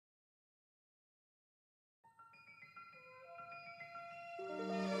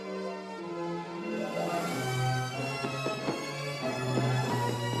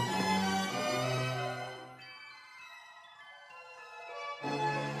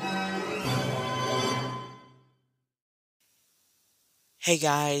Hey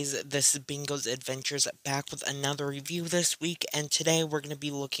guys, this is Bingo's Adventures back with another review this week, and today we're going to be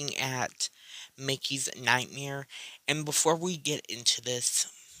looking at Mickey's Nightmare. And before we get into this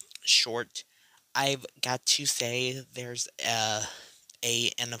short, I've got to say there's an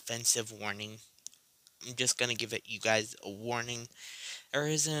offensive warning. I'm just going to give it you guys a warning. There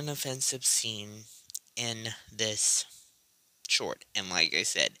is an offensive scene in this short, and like I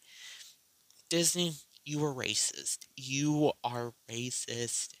said, Disney, you are racist. You are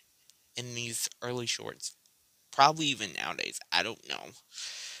racist in these early shorts. Probably even nowadays. I don't know.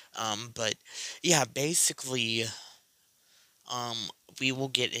 But yeah, basically, um, we will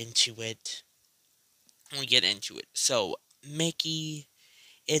get into it. We get into it. So Mickey,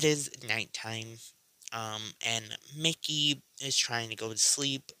 it is nighttime. And Mickey is trying to go to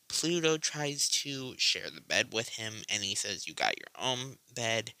sleep. Pluto tries to share the bed with him, and he says, "You got your own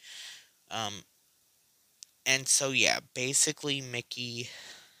bed." Um, and so yeah, basically Mickey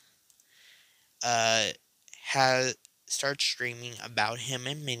uh has starts streaming about him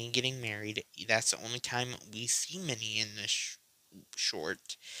and Minnie getting married. That's the only time we see Minnie in this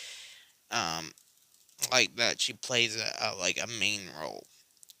short. Um, like that she plays a main role.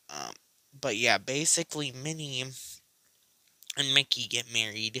 Um, but yeah, basically Minnie and Mickey get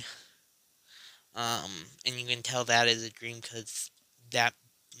married. And you can tell that is a dream because that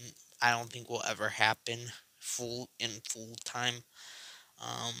I don't think will ever happen full time.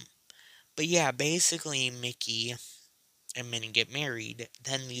 Um, but yeah, basically Mickey and Minnie get married,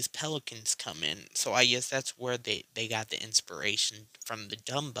 then these pelicans come in. So I guess that's where they got the inspiration from the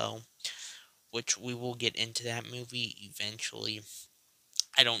Dumbo, which we will get into that movie eventually.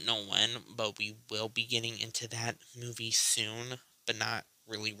 I don't know when, but we will be getting into that movie soon, but not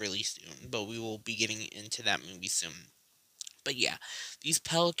really soon, but we will be getting into that movie soon. But yeah, these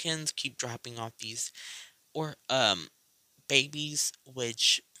pelicans keep dropping off these or babies,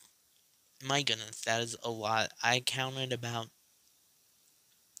 which my goodness, that is a lot. I counted about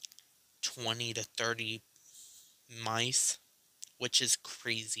 20 to 30 mice, which is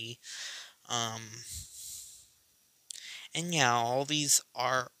crazy. Um, and yeah, all these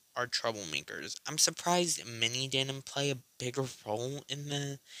are troublemakers. I'm surprised Minnie didn't play a bigger role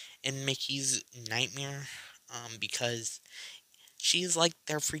in Mickey's nightmare. Because she's like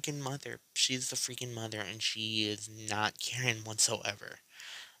their freaking mother. She's the freaking mother, and she is not caring whatsoever.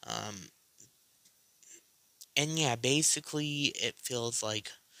 Um, and yeah, basically, it feels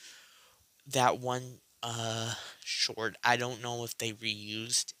like that one short, I don't know if they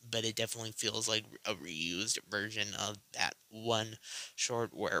reused, but it definitely feels like a reused version of that one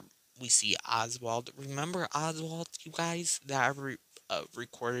short where we see Oswald. Remember Oswald, you guys, that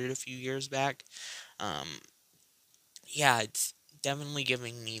recorded a few years back? Um, yeah, it's definitely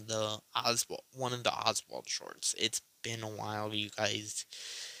giving me the Oswald, one of the Oswald shorts. It's been a while, you guys.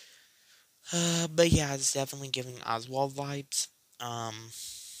 But yeah, it's definitely giving Oswald vibes. Um,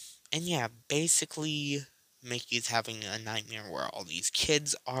 and yeah, basically, Mickey's having a nightmare where all these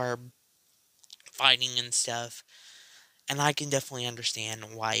kids are fighting and stuff. And I can definitely understand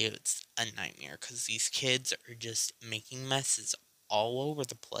why it's a nightmare because these kids are just making messes all over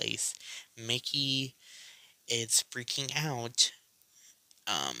the place. Mickey is freaking out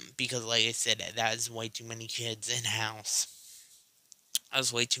because, like I said, that is way too many kids in house. That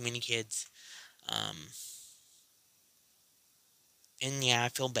was way too many kids. Um, and yeah, I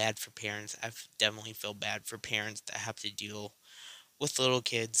feel bad for parents. I definitely feel bad for parents that have to deal with little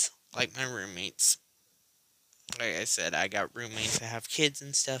kids like my roommates. Like I said, I got roommates that have kids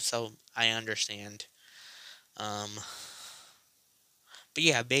and stuff, so I understand. Um, but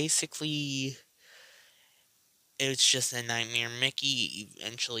yeah, basically, it's just a nightmare. Mickey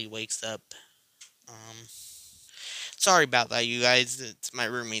eventually wakes up. Um, Sorry about that, you guys. It's my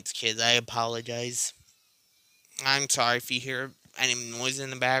roommate's kids. I apologize. I'm sorry if you hear any noise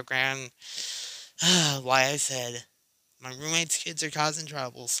in the background. Like I said, my roommate's kids are causing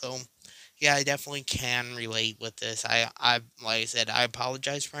trouble, so yeah, I definitely can relate with this. Like I said, I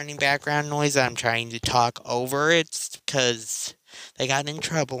apologize for any background noise. I'm trying to talk over it because they got in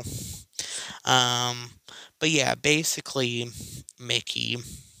trouble. Um, but yeah, basically, Mickey,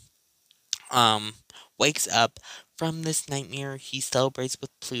 um, wakes up from this nightmare. He celebrates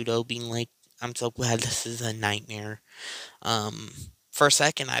with Pluto, being like, "I'm so glad this is a nightmare." Um, for a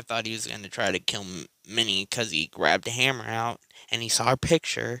second, I thought he was going to try to kill Minnie because he grabbed a hammer out and he saw her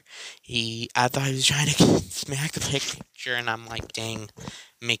picture. I thought he was trying to smack the picture, and I'm like, dang,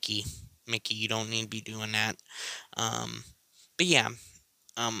 Mickey, Mickey, you don't need to be doing that. Um, but yeah,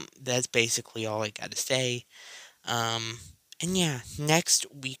 that's basically all I got to say. Um, And yeah, next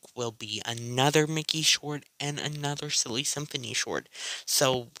week will be another Mickey short and another Silly Symphony short.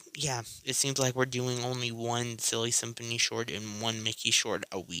 So yeah, it seems like we're doing only one Silly Symphony short and one Mickey short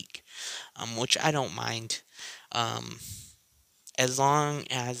a week, which I don't mind. Um, as long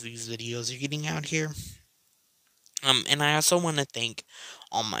as these videos are getting out here. And I also want to thank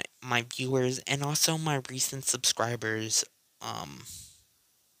all my viewers and also my recent subscribers. Um,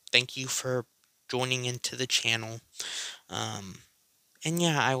 thank you for joining into the channel. Um, and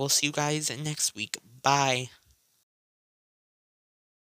yeah, I will see you guys next week. Bye.